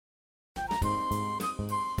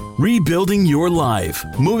Rebuilding Your Life,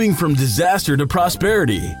 Moving from Disaster to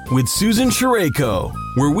Prosperity with Susan Sherayko,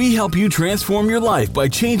 where we help you transform your life by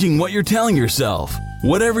changing what you're telling yourself.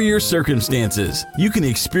 Whatever your circumstances, you can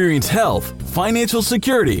experience health, financial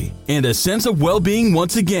security, and a sense of well-being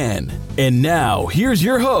once again. And now, here's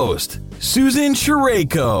your host, Susan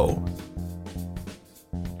Sherayko.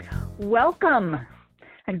 Welcome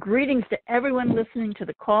and greetings to everyone listening to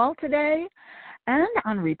the call today and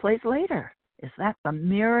on replays later. Is that the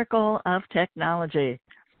miracle of technology?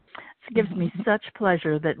 It gives me such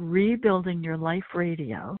pleasure that Rebuilding Your Life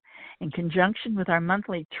Radio, in conjunction with our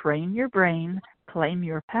monthly Train Your Brain, Claim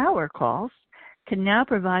Your Power calls, can now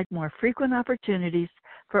provide more frequent opportunities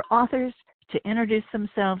for authors to introduce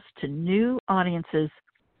themselves to new audiences,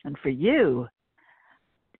 and for you,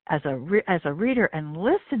 as a reader and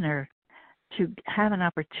listener, to have an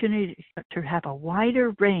opportunity to have a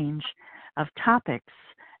wider range of topics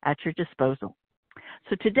at your disposal.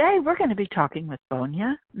 So today we're going to be talking with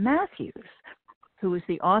Bonia Matthews, who is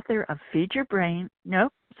the author of Feed Your Brain. No,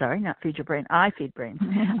 sorry, not Feed Your Brain. I Feed Brains.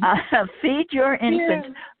 Feed Your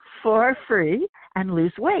Infant for Free and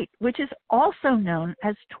Lose Weight, which is also known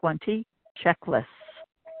as 20 Checklists.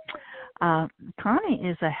 Connie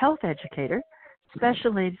is a health educator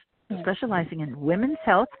specializing in women's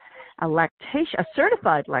health, a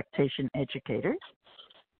certified lactation educator,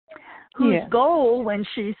 whose goal when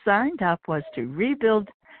she signed up was to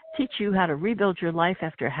teach you how to rebuild your life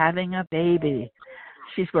after having a baby.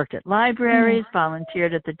 She's worked at libraries,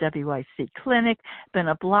 volunteered at the WIC clinic, been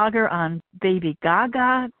a blogger on Baby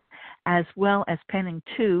Gaga, as well as penning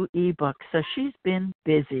 2 ebooks. So she's been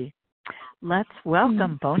busy. Let's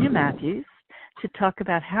welcome Bonia Matthews to talk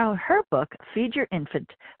about how her book, Feed Your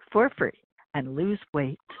Infant for Free and Lose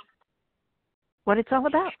Weight, what it's all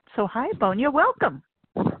about. So hi, Bonia, welcome.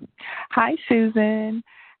 Hi, Susan.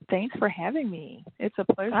 Thanks for having me. It's a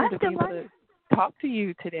pleasure to be able to talk to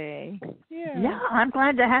you today. Yeah, I'm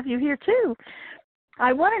glad to have you here, too.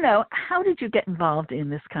 I want to know, how did you get involved in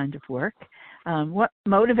this kind of work? What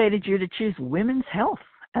motivated you to choose women's health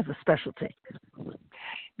as a specialty?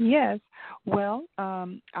 Yes. Well,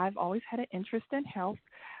 I've always had an interest in health.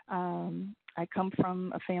 I come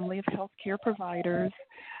from a family of healthcare providers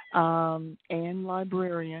and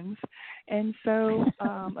librarians. And so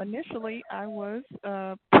initially I was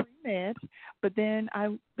pre-med, but then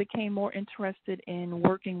I became more interested in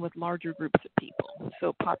working with larger groups of people,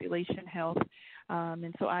 so population health.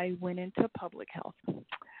 And so I went into public health.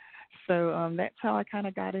 So that's how I kind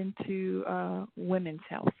of got into women's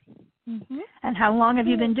health. Mm-hmm. And how long have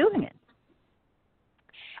you been doing it?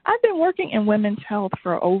 I've been working in women's health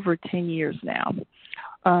for over 10 years now.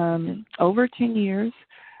 Over 10 years,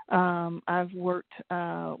 I've worked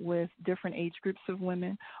with different age groups of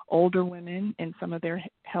women, older women and some of their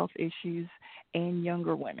health issues, and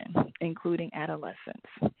younger women, including adolescents.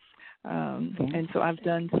 And so I've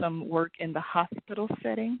done some work in the hospital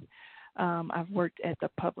setting. I've worked at the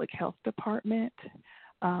public health department,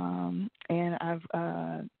 and I've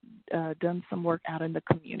done some work out in the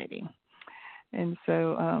community. And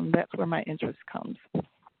so that's where my interest comes.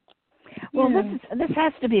 Well, this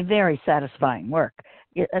has to be very satisfying work,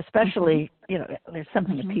 especially, there's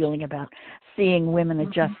something appealing about seeing women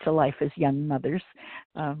adjust to life as young mothers.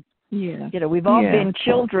 We've all been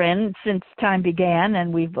children since time began,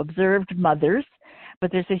 and we've observed mothers, but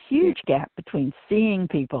there's a huge gap between seeing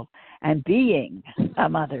people and being a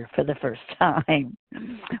mother for the first time.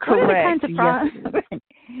 Correct.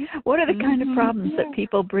 What are the kind of problems that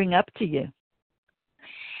people bring up to you?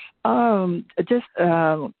 Just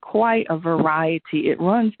quite a variety. It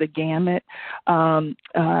runs the gamut.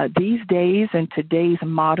 These days, in today's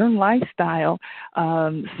modern lifestyle,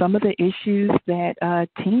 some of the issues that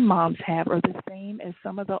teen moms have are the same as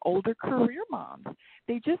some of the older career moms.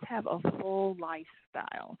 They just have a full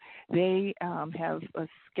lifestyle. They have a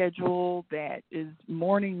schedule that is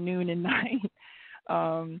morning, noon, and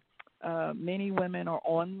night. Many women are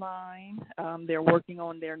online. They're working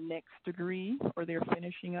on their next degree, or they're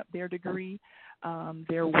finishing up their degree.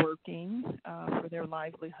 They're working for their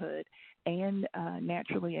livelihood. And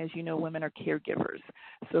naturally, as you know, women are caregivers.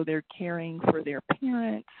 So they're caring for their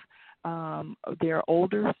parents, their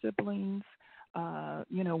older siblings.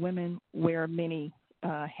 Women wear many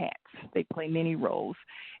hats. They play many roles.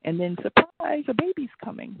 And then, surprise, a baby's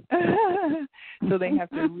coming. So they have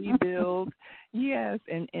to rebuild,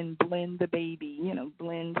 and blend the baby,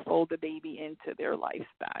 fold the baby into their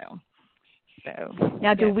lifestyle. So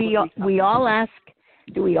now, do we all ask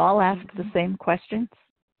the same questions?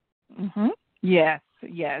 Mm-hmm. Yes.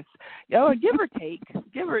 yes. Oh, give or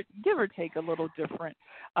take a little different.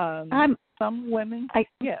 Some women,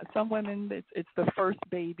 some women it's the first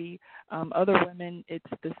baby. Other women, it's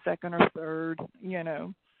the second or third.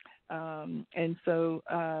 And so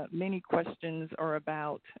many questions are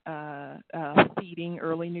about feeding,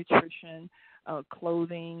 early nutrition,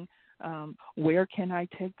 clothing. Where can I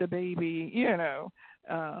take the baby? So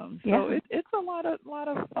it's a lot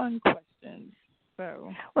of fun questions.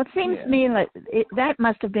 So, well, it seems to me like that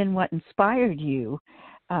must have been what inspired you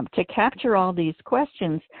to capture all these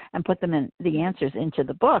questions and put them in the answers into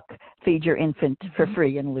the book, Feed Your Infant for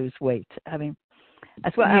Free and Lose Weight. I mean,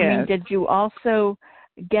 that's what I mean. Did you also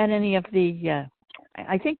get any of the?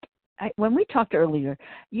 I think when we talked earlier,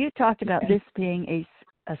 you talked about this being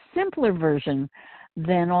a simpler version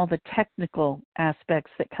than all the technical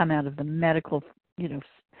aspects that come out of the medical, the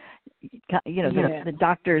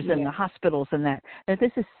doctors and the hospitals and that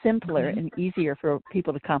this is simpler and easier for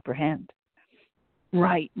people to comprehend.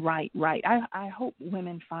 Right. I hope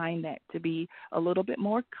women find that to be a little bit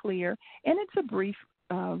more clear, and it's a brief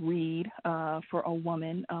read for a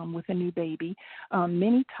woman with a new baby.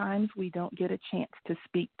 Many times we don't get a chance to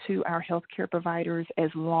speak to our healthcare providers as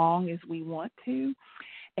long as we want to.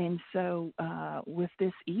 And so with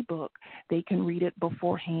this ebook, they can read it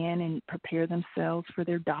beforehand and prepare themselves for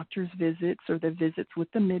their doctor's visits or the visits with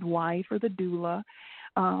the midwife or the doula.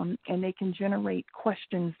 And they can generate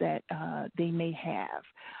questions that they may have.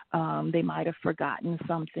 They might have forgotten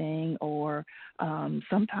something, or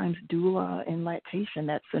sometimes doula and lactation,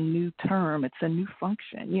 that's a new term. It's a new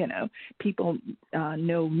function. People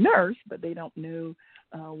know nurse, but they don't know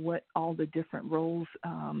what all the different roles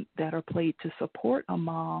that are played to support a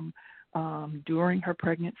mom during her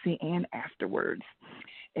pregnancy and afterwards.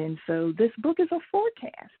 And so this book is a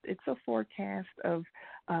forecast. It's a forecast of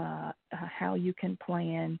how you can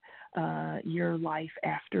plan your life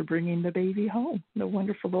after bringing the baby home, the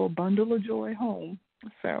wonderful little bundle of joy home.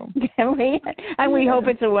 So we hope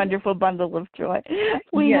it's a wonderful bundle of joy.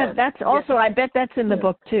 That's also, I bet that's in the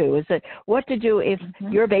book too. Is that what to do if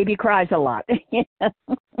your baby cries a lot?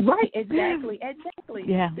 Right, exactly.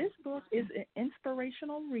 Yeah. This book is an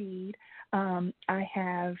inspirational read. I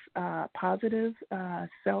have positive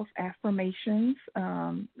self-affirmations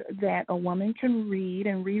that a woman can read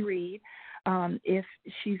and reread if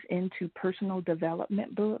she's into personal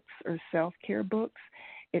development books or self-care books.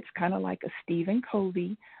 It's kind of like a Stephen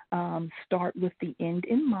Covey, start with the end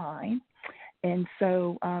in mind. And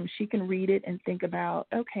so she can read it and think about,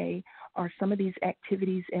 okay, are some of these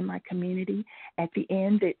activities in my community? At the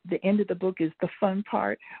end of the book is the fun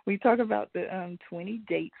part. We talk about the 20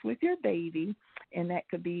 dates with your baby, and that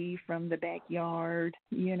could be from the backyard,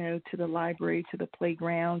 to the library, to the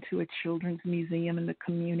playground, to a children's museum in the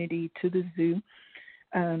community, to the zoo.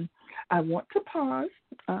 I want to pause.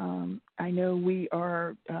 I know we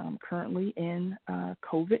are currently in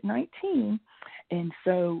COVID-19, and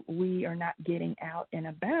so we are not getting out and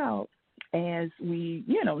about as we,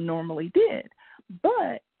 normally did.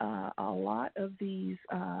 But a lot of these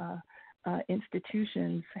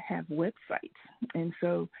institutions have websites, and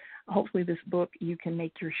so hopefully this book, you can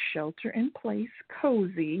make your shelter in place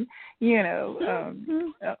cozy,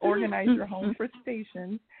 organize your home for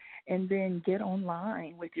stations, and then get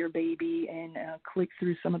online with your baby and click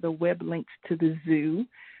through some of the web links to the zoo,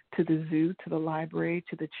 to the library,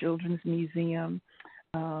 to the children's museum,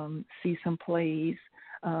 see some plays.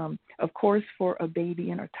 Of course, for a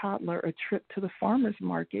baby and a toddler, a trip to the farmer's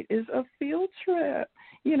market is a field trip.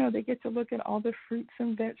 They get to look at all the fruits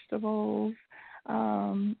and vegetables.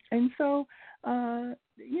 And so, plan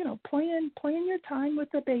your time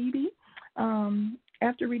with the baby.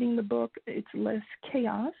 After reading the book, it's less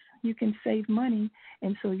chaos. You can save money,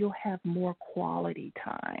 and so you'll have more quality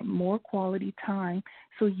time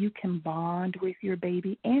so you can bond with your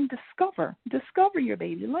baby and discover your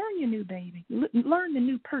baby, learn your new baby, learn the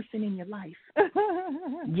new person in your life.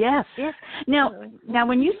 Yes. Now,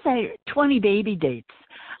 when you say 20 baby dates,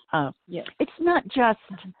 it's not just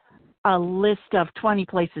a list of 20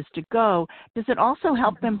 places to go. Does it also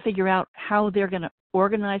help them figure out how they're going to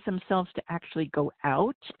organize themselves to actually go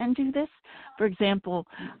out and do this? For example,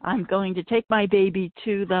 I'm going to take my baby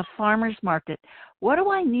to the farmer's market. What do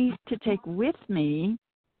I need to take with me?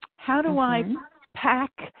 How do I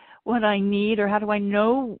pack what I need, or how do I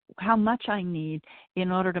know how much I need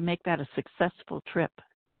in order to make that a successful trip?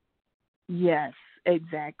 Yes,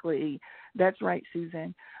 exactly. That's right,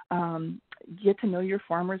 Susan. Get to know your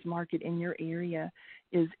farmer's market in your area.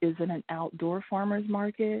 Is it an outdoor farmer's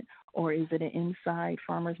market, or is it an inside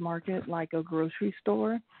farmer's market like a grocery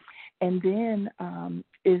store? And then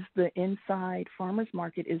is the inside farmer's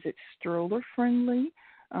market, is it stroller friendly?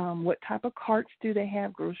 What type of carts do they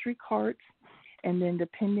have? Grocery carts. And then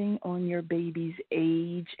depending on your baby's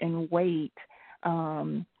age and weight,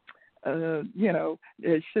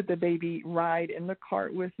 should the baby ride in the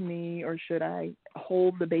cart with me, or should I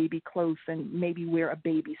hold the baby close and maybe wear a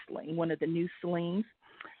baby sling, one of the new slings?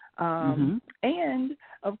 And,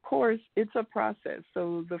 of course, it's a process.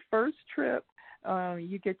 So the first trip,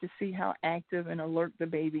 you get to see how active and alert the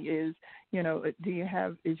baby is.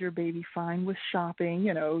 Is your baby fine with shopping?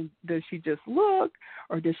 Does she just look,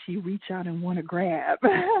 or does she reach out and want to grab?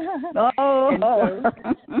 And so,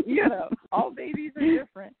 all babies are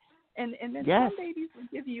different. And then some babies will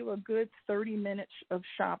give you a good 30 minutes of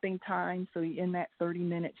shopping time. So in that 30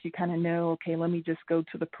 minutes, you kind of know, okay, let me just go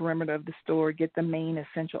to the perimeter of the store, get the main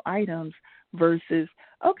essential items, versus,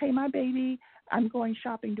 okay, my baby, I'm going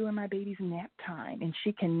shopping during my baby's nap time, and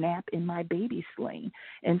she can nap in my baby sling.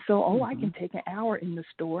 And so, I can take an hour in the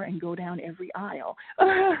store and go down every aisle.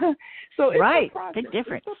 So it's a process. Big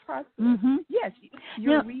difference. It's a process. Yes,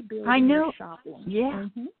 you're rebuilding your shopping. Yeah.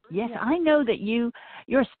 Yes, I know that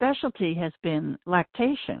your specialty has been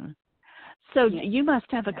lactation. So you must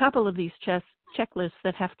have a couple of these checklists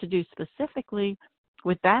that have to do specifically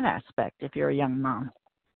with that aspect if you're a young mom.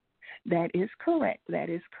 That is correct.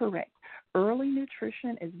 Early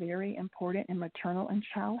nutrition is very important in maternal and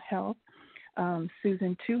child health.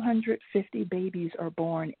 Susan, 250 babies are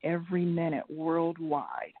born every minute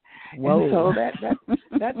worldwide. Whoa. And so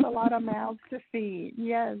that's a lot of mouths to feed.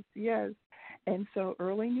 Yes. And so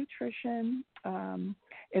early nutrition,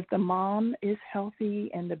 if the mom is healthy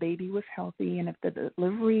and the baby was healthy, and if the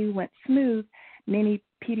delivery went smooth, many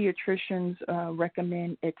pediatricians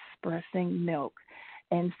recommend expressing milk.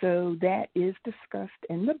 And so that is discussed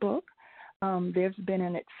in the book. There's been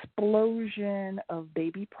an explosion of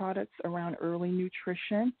baby products around early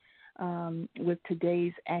nutrition. With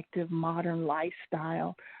today's active modern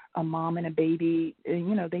lifestyle, a mom and a baby, they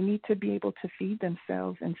need to be able to feed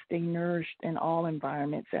themselves and stay nourished in all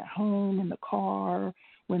environments, at home, in the car,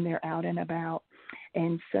 when they're out and about.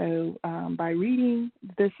 And so by reading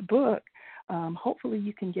this book, hopefully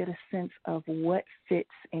you can get a sense of what fits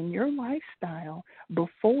in your lifestyle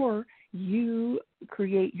before you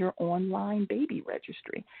create your online baby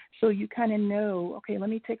registry. So you kind of know, okay, let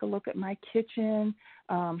me take a look at my kitchen.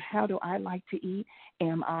 How do I like to eat?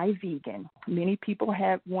 Am I vegan? Many people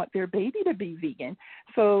want their baby to be vegan.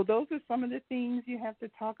 So those are some of the things you have to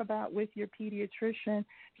talk about with your pediatrician.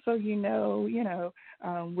 So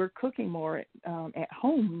we're cooking more at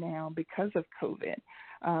home now because of COVID.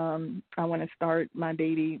 I want to start my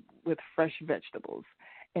baby with fresh vegetables.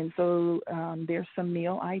 And so there's some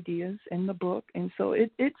meal ideas in the book. And so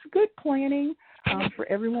it's good planning for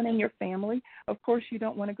everyone in your family. Of course, you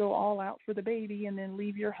don't want to go all out for the baby and then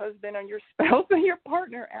leave your husband or your spouse or your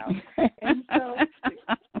partner out. And so,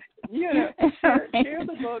 share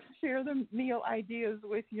the book, share the meal ideas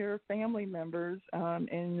with your family members.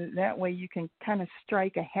 And that way you can kind of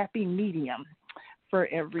strike a happy medium for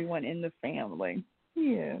everyone in the family.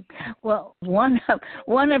 Yeah. Well, one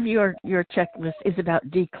of your checklists is about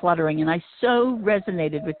decluttering, and I so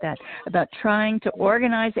resonated with that, about trying to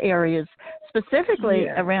organize areas specifically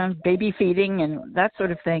around baby feeding and that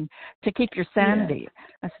sort of thing to keep your sanity.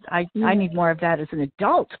 I need more of that as an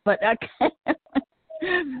adult, but I can't.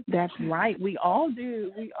 That's right. We all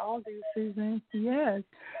do, Susan. Yes.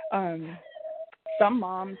 Some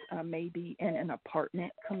moms may be in an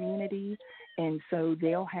apartment community, and so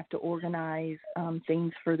they'll have to organize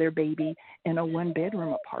things for their baby in a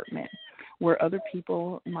one-bedroom apartment, where other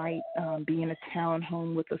people might be in a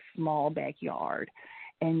townhome with a small backyard.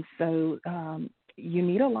 And so you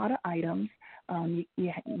need a lot of items.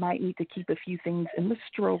 You might need to keep a few things in the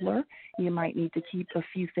stroller. You might need to keep a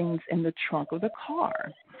few things in the trunk of the car.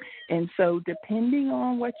 And so depending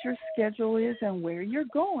on what your schedule is and where you're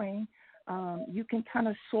going, you can kind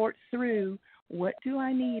of sort through, what do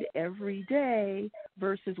I need every day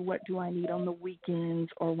versus what do I need on the weekends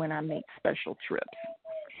or when I make special trips.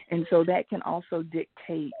 And so that can also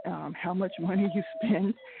dictate how much money you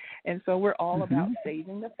spend. And so we're all about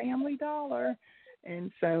saving the family dollar. And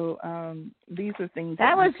so these are things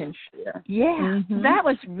that we can share. Yeah, that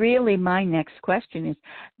was really my next question, is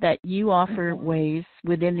that you offer ways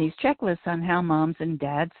within these checklists on how moms and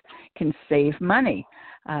dads can save money.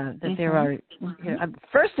 That there are,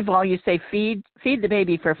 first of all, you say feed the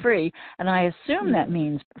baby for free, and I assume that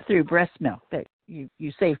means through breast milk, that you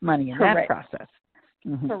save money in that process.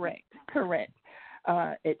 Correct.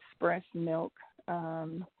 Express milk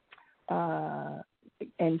and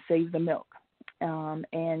save the milk.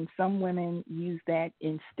 And some women use that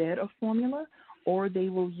instead of formula, or they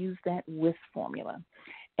will use that with formula.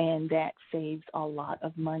 And that saves a lot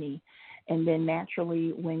of money. And then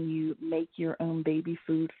naturally, when you make your own baby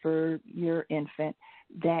food for your infant,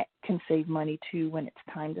 that can save money too when it's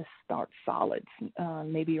time to start solids,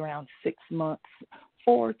 maybe around 6 months,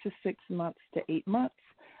 4 to 6 months to 8 months,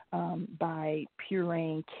 by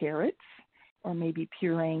pureeing carrots or maybe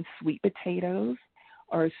pureeing sweet potatoes,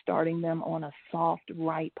 or starting them on a soft,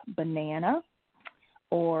 ripe banana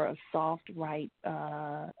or a soft, ripe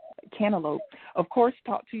cantaloupe. Of course,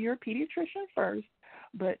 talk to your pediatrician first,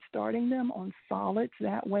 but starting them on solids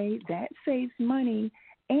that way, that saves money,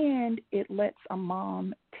 and it lets a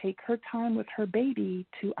mom take her time with her baby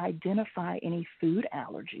to identify any food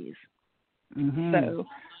allergies. Mm-hmm. So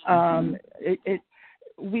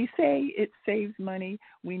we say it saves money.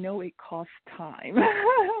 We know it costs time.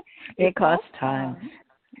 It costs time.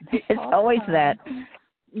 It's always that.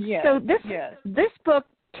 Yes. So this book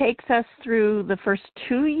takes us through the first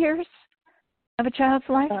 2 years of a child's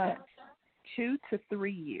life? 2 to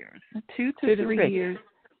 3 years. 2 to 3 years.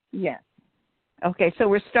 Yes. Okay, so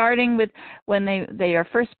we're starting with when they are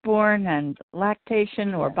first born and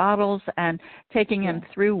lactation or bottles, and taking them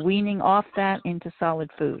through weaning off that into solid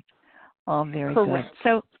food. All very good.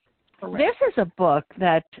 So this is a book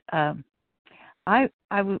that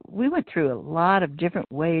we went through a lot of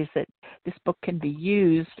different ways that this book can be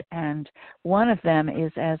used, and one of them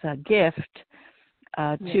is as a gift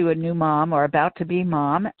to a new mom or about to be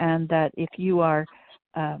mom, and that if you're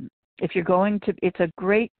going to, it's a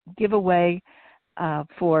great giveaway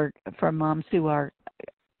for moms who are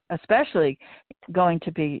especially going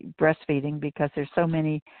to be breastfeeding, because there's so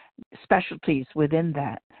many specialties within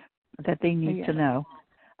that they need to know.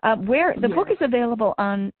 Where the book is available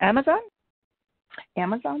on Amazon?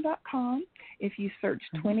 Amazon.com. If you search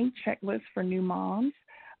 20 checklists for new moms,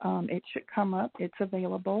 it should come up. It's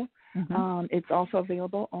available. Mm-hmm. It's also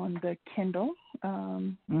available on the Kindle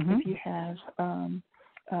if you have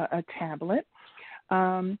a tablet.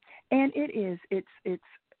 And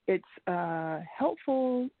it's a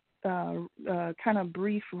helpful kind of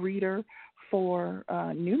brief reader for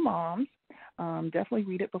new moms. Definitely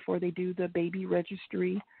read it before they do the baby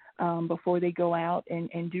registry, before they go out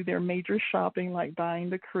and do their major shopping, like buying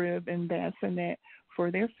the crib and bassinet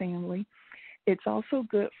for their family. It's also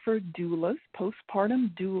good for doulas,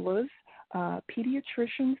 postpartum doulas,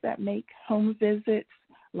 pediatricians that make home visits,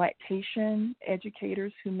 lactation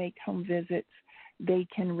educators who make home visits. They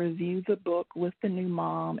can review the book with the new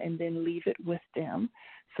mom and then leave it with them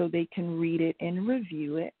so they can read it and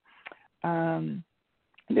review it.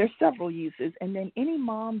 There's several uses. And then any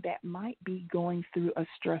mom that might be going through a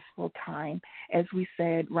stressful time, as we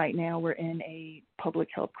said, right now we're in a public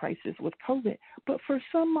health crisis with COVID. But for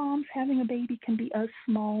some moms, having a baby can be a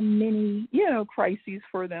small mini, crisis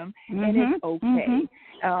for them. Mm-hmm. And it's okay.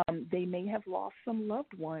 Mm-hmm. They may have lost some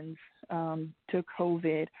loved ones to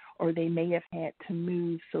COVID, or they may have had to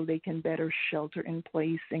move so they can better shelter in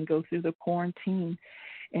place and go through the quarantine.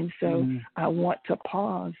 And so I want to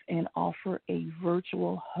pause and offer a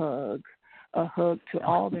virtual hug, a hug to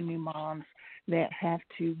all the new moms that have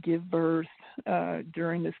to give birth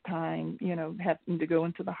during this time, having to go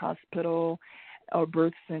into the hospital or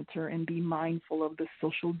birth center and be mindful of the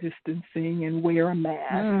social distancing and wear a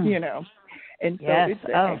mask, And so it's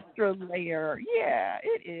an extra layer. Yeah,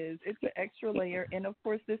 it is. It's an extra layer. And, of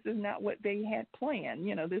course, this is not what they had planned.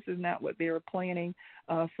 This is not what they were planning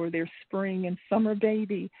for their spring and summer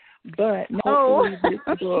baby. But hopefully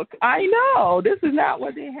this book, I know, this is not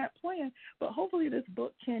what they had planned. But hopefully this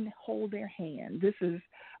book can hold their hand. This is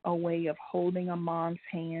a way of holding a mom's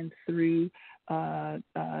hand through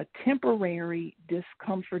temporary,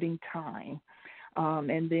 discomforting time.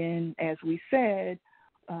 And then, as we said,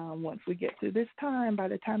 once we get through this time, by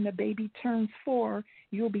the time the baby turns 4,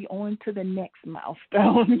 you'll be on to the next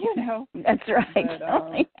milestone, That's right.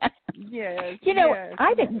 But, yes.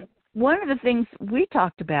 I didn't. One of the things we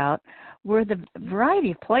talked about were the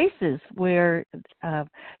variety of places where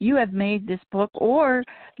you have made this book or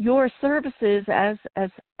your services as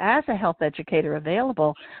a health educator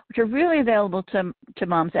available, which are really available to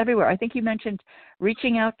moms everywhere. I think you mentioned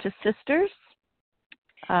reaching out to sisters.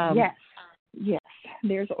 Yes.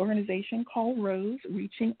 There's an organization called Rose,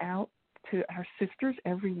 reaching out to our sisters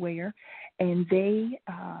everywhere, and they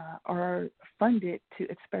are funded to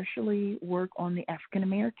especially work on the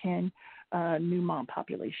African-American new mom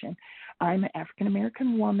population. I'm an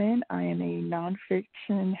African-American woman. I am a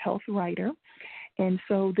nonfiction health writer, and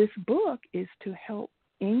so this book is to help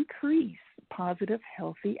increase positive,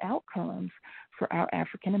 healthy outcomes for our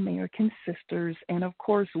African American sisters and, of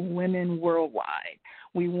course, women worldwide.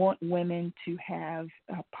 We want women to have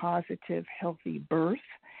a positive, healthy birth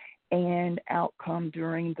and outcome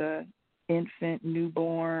during the infant,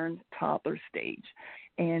 newborn, toddler stage.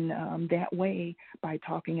 And that way, by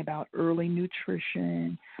talking about early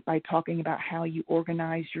nutrition, by talking about how you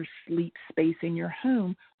organize your sleep space in your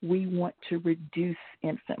home, we want to reduce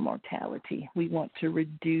infant mortality. We want to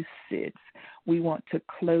reduce SIDS. We want to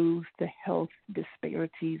close the health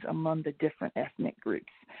disparities among the different ethnic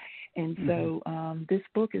groups. And so this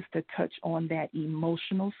book is to touch on that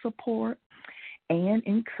emotional support and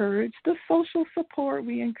encourage the social support.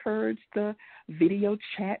 We encourage the video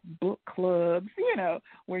chat book clubs,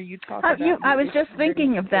 where you talk about. I was just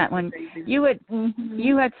thinking of that one. You had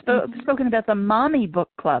spoken about the Mommy Book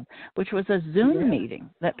Club, which was a Zoom meeting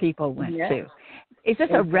that people went to. Is this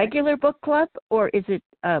a regular book club, or is it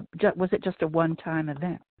was it just a one-time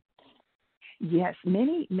event? Yes,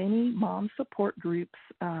 many mom support groups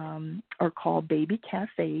are called baby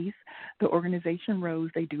cafes. The organization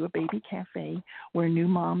Rose, they do a baby cafe where new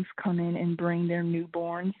moms come in and bring their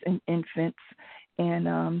newborns and infants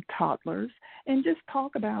and toddlers and just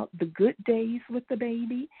talk about the good days with the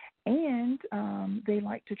baby, and they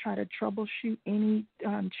like to try to troubleshoot any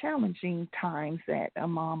challenging times that a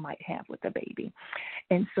mom might have with the baby.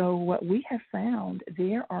 And so what we have found,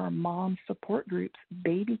 there are mom support groups,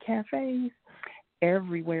 baby cafes,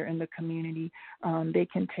 everywhere in the community. They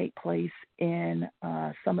can take place in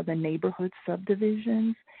some of the neighborhood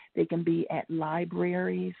subdivisions. They can be at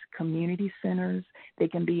libraries, community centers. They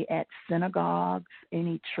can be at synagogues,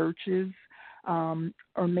 any churches,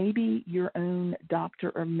 or maybe your own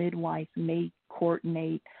doctor or midwife may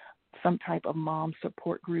coordinate some type of mom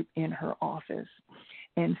support group in her office.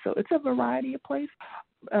 And so it's a variety of places.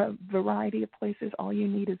 All you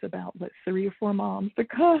need is about 3 or 4 moms to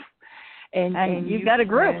come. And you've got a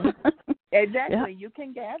group. Exactly. Yeah. You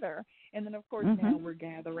can gather. And then, of course, now we're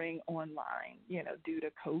gathering online, due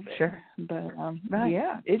to COVID. Sure. But,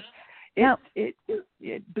 right.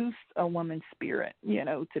 it boosts a woman's spirit,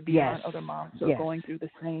 to be around other moms who are going through the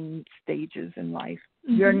same stages in life.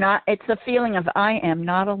 You're not, it's a feeling of I am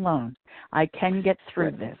not alone. I can get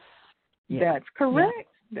through this. Yeah. That's correct. Yeah.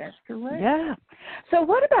 That's correct. Yeah. So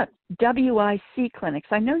what about WIC clinics?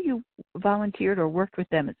 I know you volunteered or worked with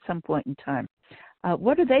them at some point in time.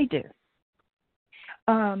 What do they do?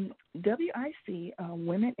 WIC,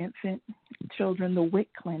 Women, Infant, Children, the WIC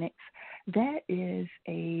clinics, that is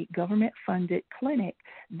a government-funded clinic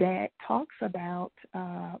that talks about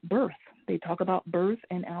birth. They talk about birth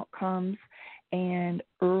and outcomes and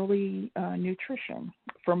early nutrition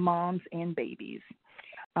for moms and babies.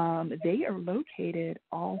 They are located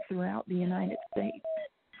all throughout the United States.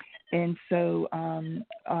 And so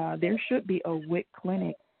there should be a WIC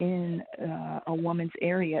clinic in a woman's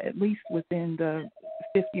area, at least within the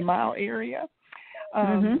 50-mile area.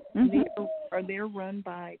 They're run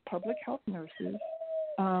by public health nurses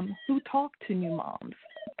who talk to new moms.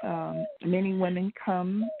 Many women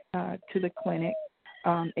come to the clinic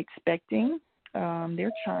expecting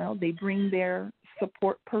their child. They bring their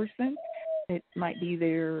support person. It might be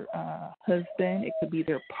their husband. It could be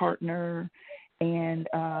their partner. And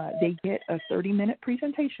they get a 30-minute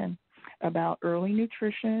presentation about early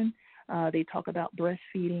nutrition. They talk about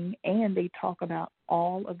breastfeeding, and they talk about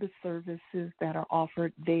all of the services that are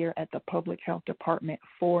offered there at the public health department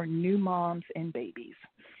for new moms and babies.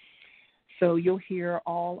 So you'll hear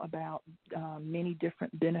all about many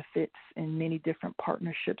different benefits and many different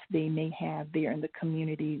partnerships they may have there in the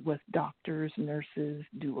community with doctors, nurses,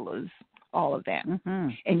 doulas, all of that.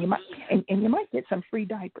 And you might get some free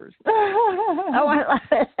diapers. Oh, I love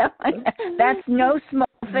it. That's no small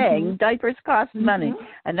thing. Diapers cost money.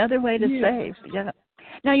 Another way to save. Yeah.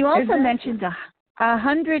 Now you also mentioned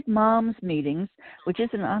 100 Moms meetings, which is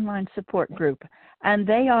an online support group, and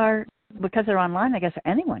they are, because they're online, I guess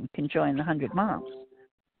anyone can join the 100 Moms.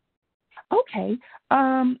 Okay. There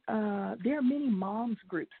are many moms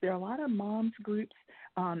groups. There are a lot of moms groups,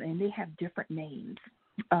 and they have different names.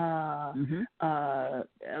 But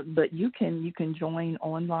you can join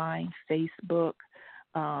online. Facebook,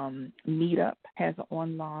 Meetup has an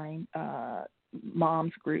online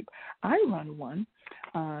moms group. I run one,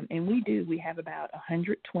 and we have about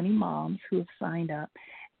 120 moms who have signed up.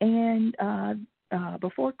 And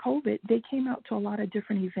before COVID, they came out to a lot of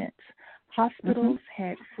different events. Hospitals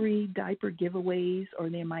had free diaper giveaways, or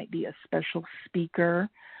there might be a special speaker.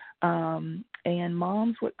 And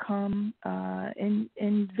moms would come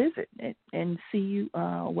and visit and see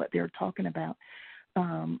what they're talking about.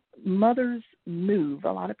 mothers move.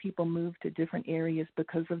 A lot of people move to different areas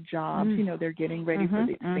because of jobs. You know, they're getting ready for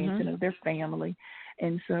the expansion of their family.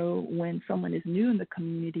 And so when someone is new in the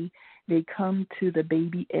community, they come to the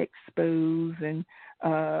baby expos, and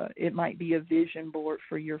it might be a vision board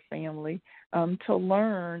for your family to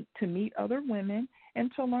learn, to meet other women, and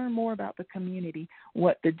to learn more about the community,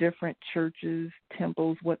 what the different churches,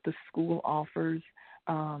 temples, what the school offers.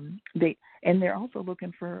 They're also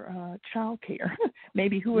looking for child care.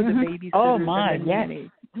 Maybe who are the babysitters? Oh my, yes.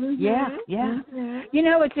 Yeah. You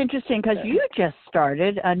know, it's interesting because you just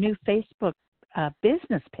started a new Facebook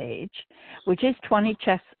business page, which is 20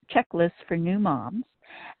 checklists for new moms.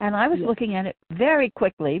 And I was looking at it very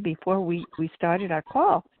quickly before we started our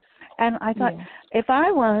call. And I thought, if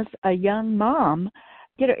I was a young mom,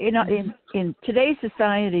 in today's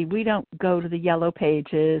society, we don't go to the yellow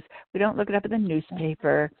pages. We don't look it up in the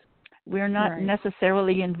newspaper. We're not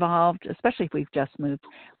necessarily involved, especially if we've just moved,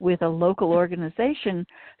 with a local organization.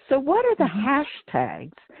 So what are the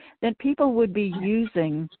hashtags that people would be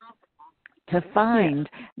using to find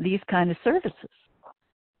these kind of services?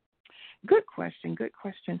 Good question,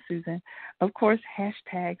 Susan. Of course,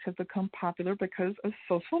 hashtags have become popular because of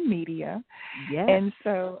social media. Yes. And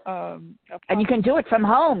so, and you can do it from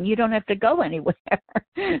home. You don't have to go anywhere.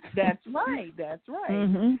 That's right.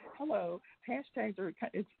 Mm-hmm. Hello. Hashtags are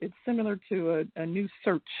it's similar to a new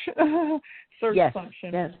search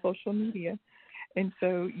function for social media. And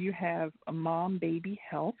so you have a mom baby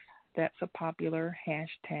health. That's a popular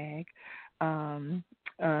hashtag.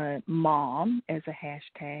 Mom as a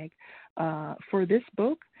hashtag. For this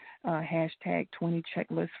book, hashtag 20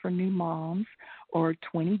 checklists for new moms, or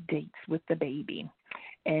 20 dates with the baby.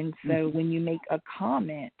 And so when you make a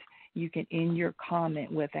comment, you can end your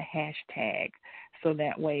comment with a hashtag, so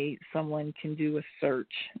that way someone can do a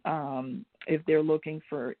search if they're looking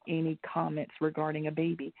for any comments regarding a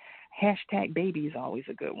baby. Hashtag baby is always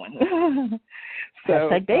a good one.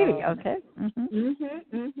 Hashtag baby, okay.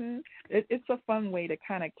 It's a fun way to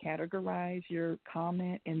kind of categorize your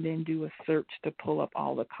comment and then do a search to pull up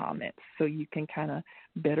all the comments so you can kind of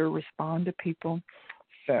better respond to people.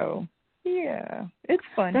 So, yeah, it's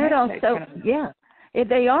fun. That also,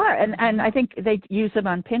 they are. And I think they use them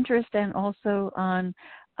on Pinterest and also on,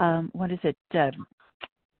 Pinterest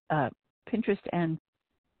and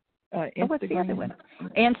Instagram. What's the other one?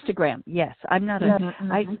 Instagram. Yes, I'm not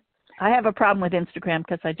I have a problem with Instagram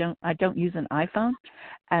because I don't use an iPhone,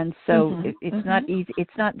 and so it's not easy.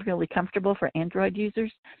 It's not really comfortable for Android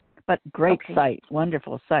users, but great site,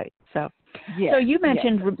 wonderful site. So, so you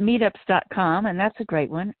mentioned meetups.com, and that's a great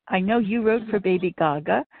one. I know you wrote for Baby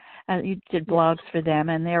Gaga, and you did blogs for them,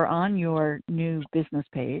 and they're on your new business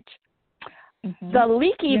page. The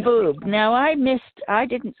Leaky Boob. Now I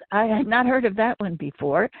had not heard of that one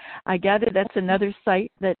before. I gather that's another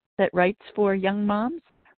site that writes for young moms.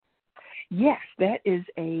 Yes, that is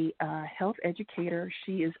a health educator.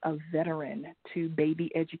 She is a veteran to baby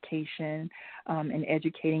education and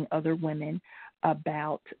educating other women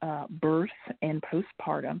about birth and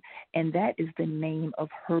postpartum, and that is the name of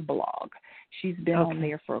her blog. She's been on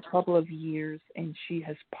there for a couple of years, and she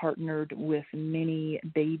has partnered with many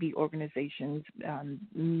baby organizations,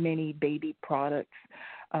 many baby products,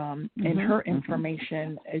 and her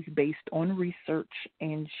information is based on research,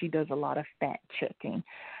 and she does a lot of fact checking.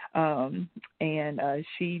 And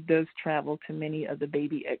she does travel to many of the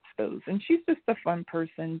baby expos, and she's just a fun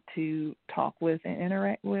person to talk with and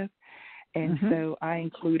interact with. And so I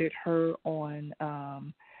included her on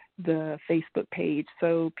the Facebook page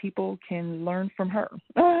so people can learn from her.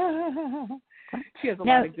 She has a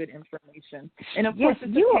lot of good information. And, of course,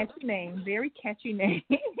 it's a catchy name, very catchy name.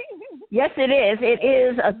 Yes, it is. It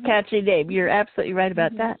is a catchy name. You're absolutely right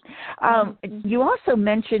about that. You also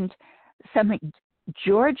mentioned something,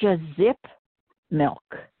 Georgia Zip Milk.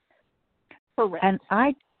 Correct. And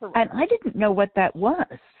I didn't know what that was.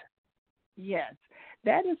 Yes.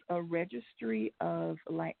 That is a registry of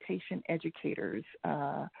lactation educators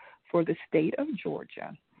for the state of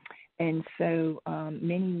Georgia. And so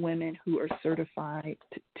many women who are certified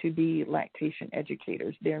to be lactation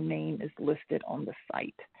educators, their name is listed on the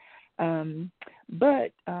site.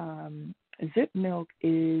 But Zip Milk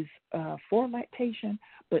is for lactation,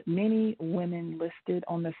 but many women listed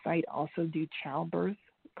on the site also do childbirth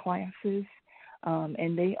classes.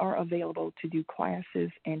 And they are available to do classes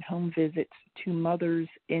and home visits to mothers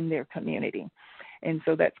in their community. And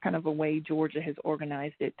so that's kind of a way Georgia has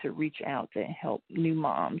organized it to reach out to help new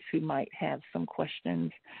moms who might have some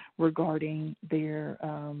questions regarding their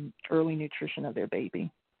early nutrition of their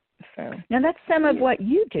baby. So now that's some of what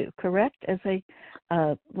you do, correct? As a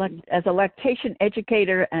lactation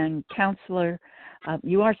educator and counselor,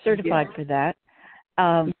 You are certified for that.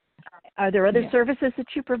 Are there other services that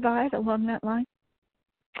you provide along that line?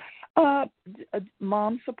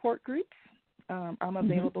 Mom support groups. I'm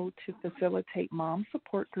available to facilitate mom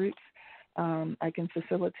support groups. I can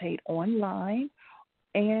facilitate online,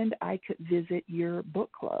 and I could visit your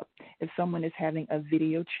book club. If someone is having a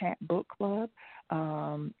video chat book club,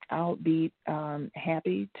 I'll be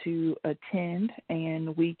happy to attend,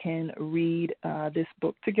 and we can read this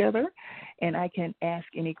book together, and I can ask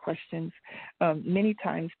any questions. Many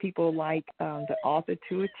times people like the author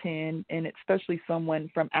to attend, and especially someone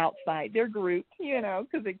from outside their group,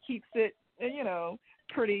 because it keeps it,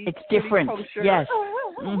 pretty. It's different, pretty kosher. yes.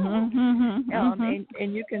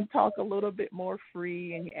 And you can talk a little bit more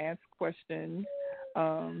free and ask questions.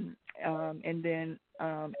 And then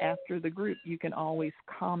after the group, you can always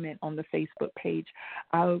comment on the Facebook page.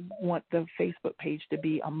 I want the Facebook page to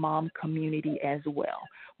be a mom community as well,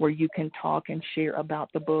 where you can talk and share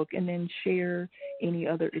about the book and then share any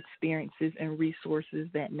other experiences and resources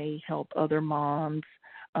that may help other moms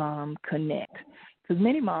connect. Because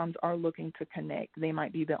many moms are looking to connect. They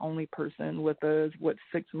might be the only person with a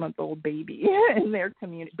 6-month-old baby in their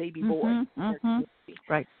community, baby boy.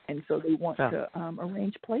 Right. And so they want to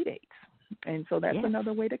arrange play dates. And so that's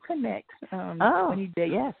another way to connect. When you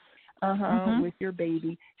date with your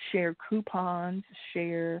baby, share coupons,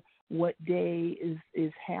 share what day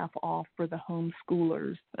is half off for the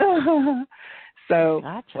homeschoolers. So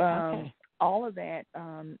gotcha. all of that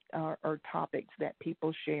are topics that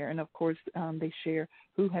people share. And, of course, they share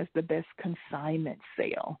who has the best consignment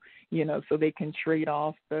sale, so they can trade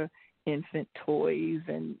off the infant toys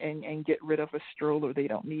and get rid of a stroller they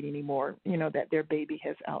don't need anymore, that their baby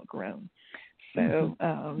has outgrown. So,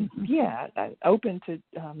 I'm open to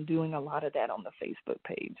doing a lot of that on the Facebook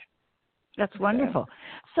page. That's wonderful.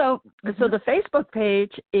 So the Facebook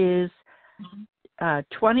page is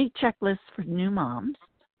 20 checklists for new moms.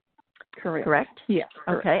 Correct? Yeah.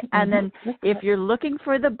 Okay. And then if you're looking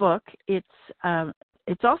for the book,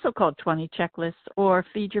 it's also called 20 Checklists or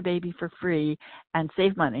Feed Your Baby for Free and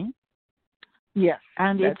Save Money. Yes.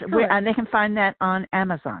 And and they can find that on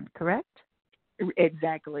Amazon, correct?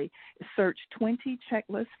 Exactly. Search 20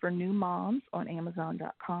 Checklists for New Moms on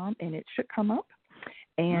Amazon.com and it should come up.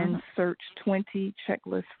 And search 20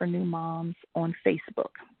 Checklists for New Moms on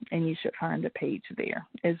Facebook and you should find a page there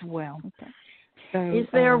as well. Okay. So, is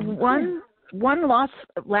there one last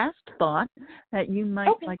thought that you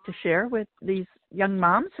might like to share with these young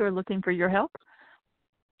moms who are looking for your help?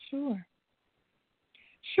 Sure.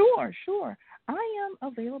 I am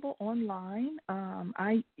available online.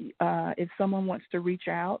 If someone wants to reach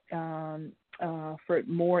out for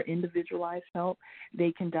more individualized help,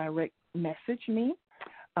 they can direct message me,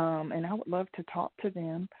 and I would love to talk to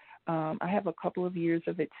them. I have a couple of years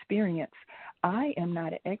of experience. I am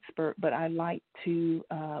not an expert, but I like to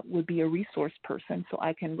would be a resource person, so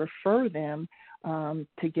I can refer them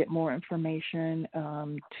to get more information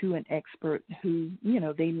to an expert who,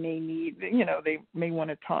 they may need, they may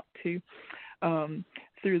want to talk to.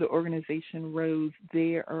 Through the organization Rose,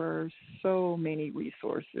 there are so many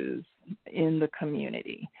resources in the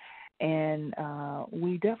community. And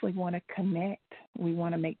we definitely want to connect. We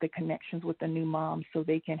want to make the connections with the new moms so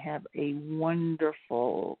they can have a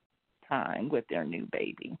wonderful time with their new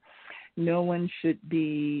baby. No one should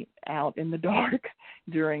be out in the dark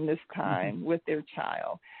during this time with their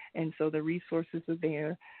child. And so the resources are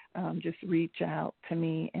there. Just reach out to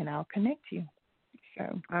me and I'll connect you.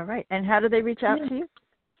 So. All right. And how do they reach out to you?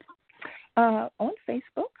 On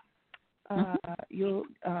Facebook. You'll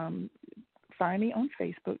find me on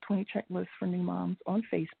Facebook, 20 Checklists for New Moms on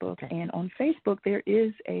Facebook. Okay. And on Facebook, there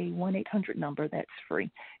is a 1-800 number that's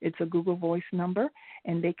free. It's a Google Voice number,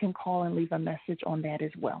 and they can call and leave a message on that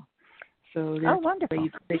as well. So wonderful.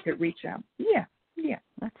 They could reach out. Yeah.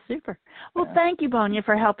 That's super. Well, thank you, Bonya,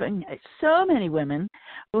 for helping so many women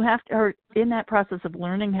who are in that process of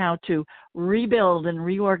learning how to rebuild and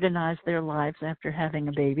reorganize their lives after having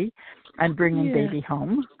a baby and bringing baby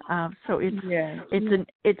home. So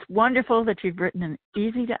it's wonderful that you've written an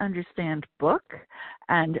easy to understand book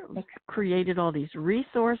and created all these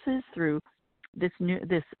resources through this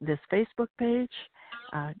Facebook page,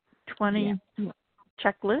 20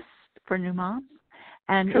 checklists for new moms,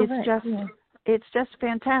 and it's just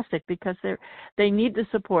fantastic because they need the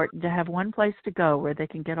support to have one place to go where they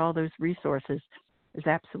can get all those resources is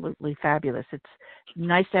absolutely fabulous. It's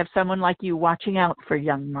nice to have someone like you watching out for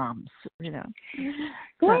young moms,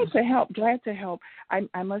 Glad to help.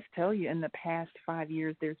 I must tell you, in the past 5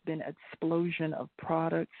 years, there's been an explosion of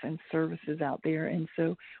products and services out there. And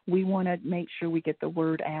so we want to make sure we get the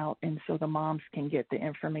word out, and so the moms can get the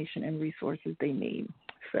information and resources they need.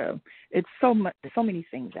 So it's so many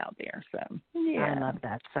things out there. So yeah. I love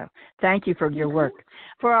that. So thank you for your work.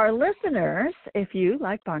 For our listeners, if you,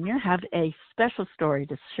 like Bonya, have a special story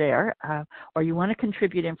to share, or you want to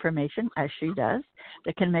contribute information, as she does,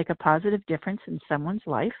 that can make a positive difference in someone's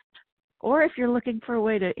life, or if you're looking for a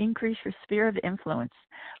way to increase your sphere of influence,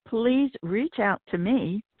 please reach out to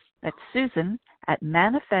me at Susan at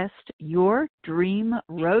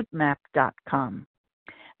manifestyourdreamroadmap.com.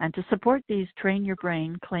 And to support these Train Your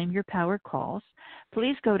Brain, Claim Your Power calls,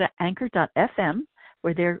 please go to anchor.fm,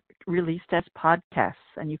 where they're released as podcasts.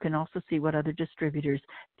 And you can also see what other distributors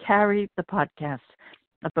carry the podcasts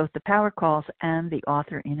of both the power calls and the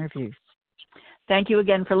author interviews. Thank you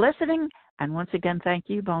again for listening. And once again, thank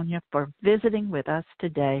you, Bonya, for visiting with us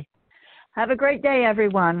today. Have a great day,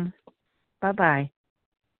 everyone. Bye-bye.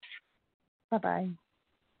 Bye-bye.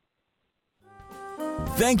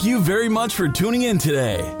 Thank you very much for tuning in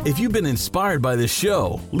today. If you've been inspired by this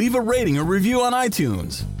show, leave a rating or review on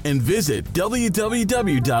iTunes and visit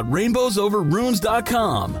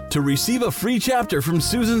www.rainbowsoverrunes.com to receive a free chapter from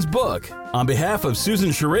Susan's book. On behalf of Susan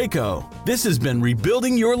Shireko, this has been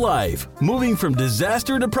Rebuilding Your Life, moving from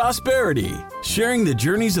disaster to prosperity, sharing the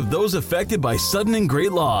journeys of those affected by sudden and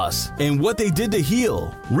great loss and what they did to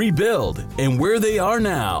heal, rebuild, and where they are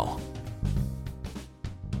now.